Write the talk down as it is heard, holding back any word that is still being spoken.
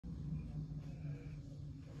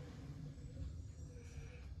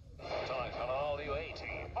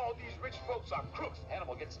crooks are crooks.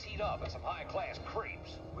 Animal gets teed up and some high-class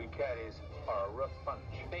creeps. We caddies are a rough bunch.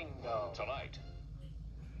 Bingo. Tonight,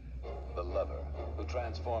 the lover who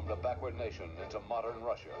transformed a backward nation into modern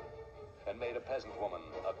Russia and made a peasant woman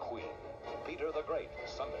a queen. Peter the Great,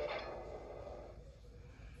 Sunday.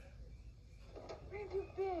 Where have you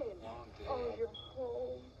been? Long day. Oh, you're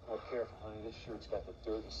home. Oh, careful, honey. This shirt's got the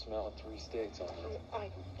dirt and smell of 3 states on it. I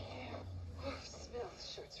don't care. Oh,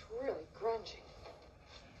 smells. Shirt's really grungy.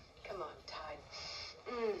 Come on, Tide.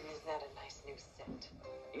 Is that a nice new scent?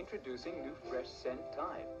 Introducing new fresh scent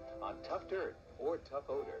Tide. On tough dirt or tough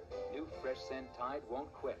odor, new fresh scent Tide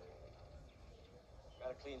won't quit.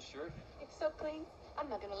 Got a clean shirt? It's so clean, I'm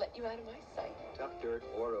not going to let you out of my sight. Tough dirt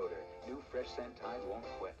or odor, new fresh scent Tide won't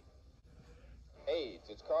quit. AIDS.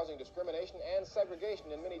 It's causing discrimination and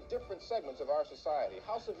segregation in many different segments of our society.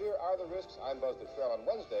 How severe are the risks? I'm Buzz Trail on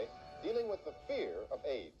Wednesday, dealing with the fear of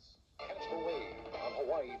AIDS. Catch the wave on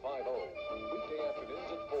Hawaii 5-0, weekday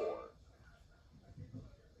afternoons at 4.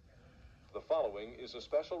 The following is a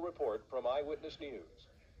special report from Eyewitness News,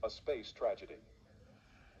 a space tragedy.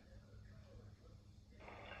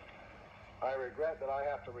 I regret that I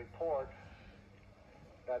have to report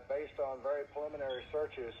that based on very preliminary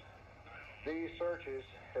searches, these searches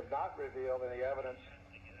have not revealed any evidence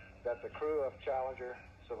that the crew of Challenger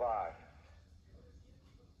survived.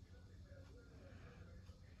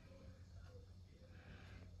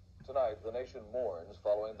 Tonight, the nation mourns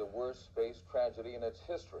following the worst space tragedy in its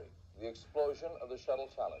history, the explosion of the shuttle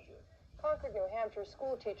Challenger. Concord, New Hampshire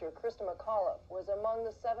school teacher Krista McAuliffe was among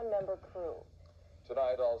the 7-member crew.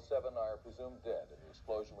 Tonight, all 7 are presumed dead in the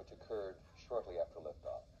explosion which occurred shortly after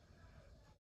liftoff.